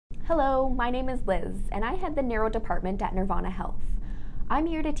Hello, my name is Liz, and I head the Neuro Department at Nirvana Health. I'm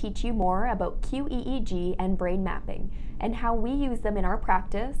here to teach you more about qEEG and brain mapping, and how we use them in our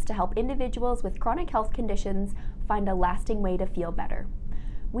practice to help individuals with chronic health conditions find a lasting way to feel better.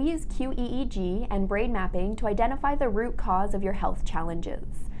 We use qEEG and brain mapping to identify the root cause of your health challenges,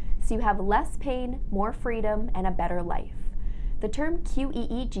 so you have less pain, more freedom, and a better life. The term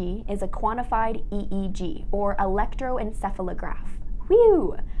qEEG is a quantified EEG, or electroencephalograph.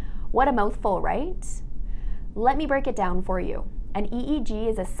 Whew! What a mouthful, right? Let me break it down for you. An EEG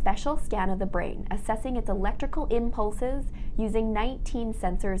is a special scan of the brain, assessing its electrical impulses using 19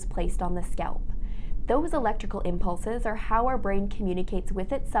 sensors placed on the scalp. Those electrical impulses are how our brain communicates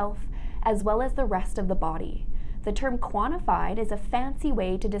with itself, as well as the rest of the body. The term quantified is a fancy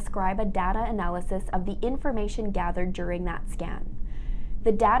way to describe a data analysis of the information gathered during that scan.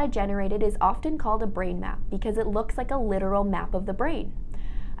 The data generated is often called a brain map because it looks like a literal map of the brain.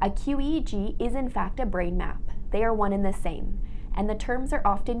 A qEEG is in fact a brain map. They are one and the same, and the terms are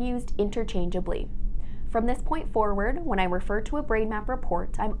often used interchangeably. From this point forward, when I refer to a brain map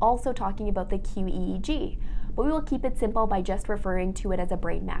report, I'm also talking about the qEEG, but we will keep it simple by just referring to it as a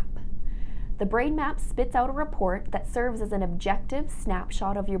brain map. The brain map spits out a report that serves as an objective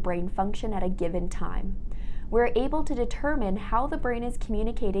snapshot of your brain function at a given time. We're able to determine how the brain is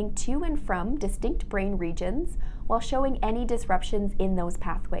communicating to and from distinct brain regions while showing any disruptions in those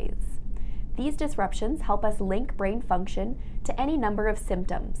pathways. These disruptions help us link brain function to any number of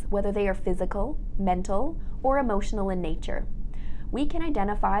symptoms, whether they are physical, mental, or emotional in nature. We can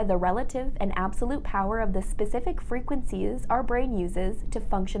identify the relative and absolute power of the specific frequencies our brain uses to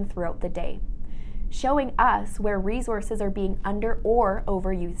function throughout the day, showing us where resources are being under or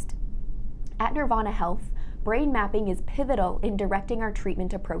overused. At Nirvana Health, brain mapping is pivotal in directing our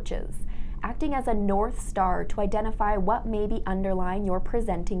treatment approaches, acting as a North Star to identify what may be underlying your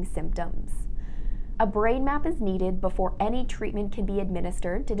presenting symptoms. A brain map is needed before any treatment can be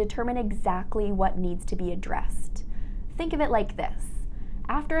administered to determine exactly what needs to be addressed. Think of it like this.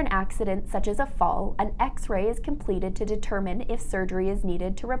 After an accident such as a fall, an X-ray is completed to determine if surgery is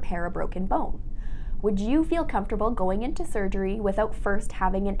needed to repair a broken bone. Would you feel comfortable going into surgery without first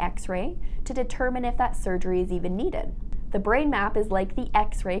having an X-ray to determine if that surgery is even needed? The brain map is like the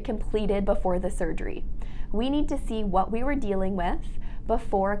X-ray completed before the surgery. We need to see what we were dealing with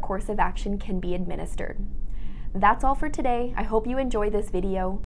before a course of action can be administered. That's all for today. I hope you enjoyed this video.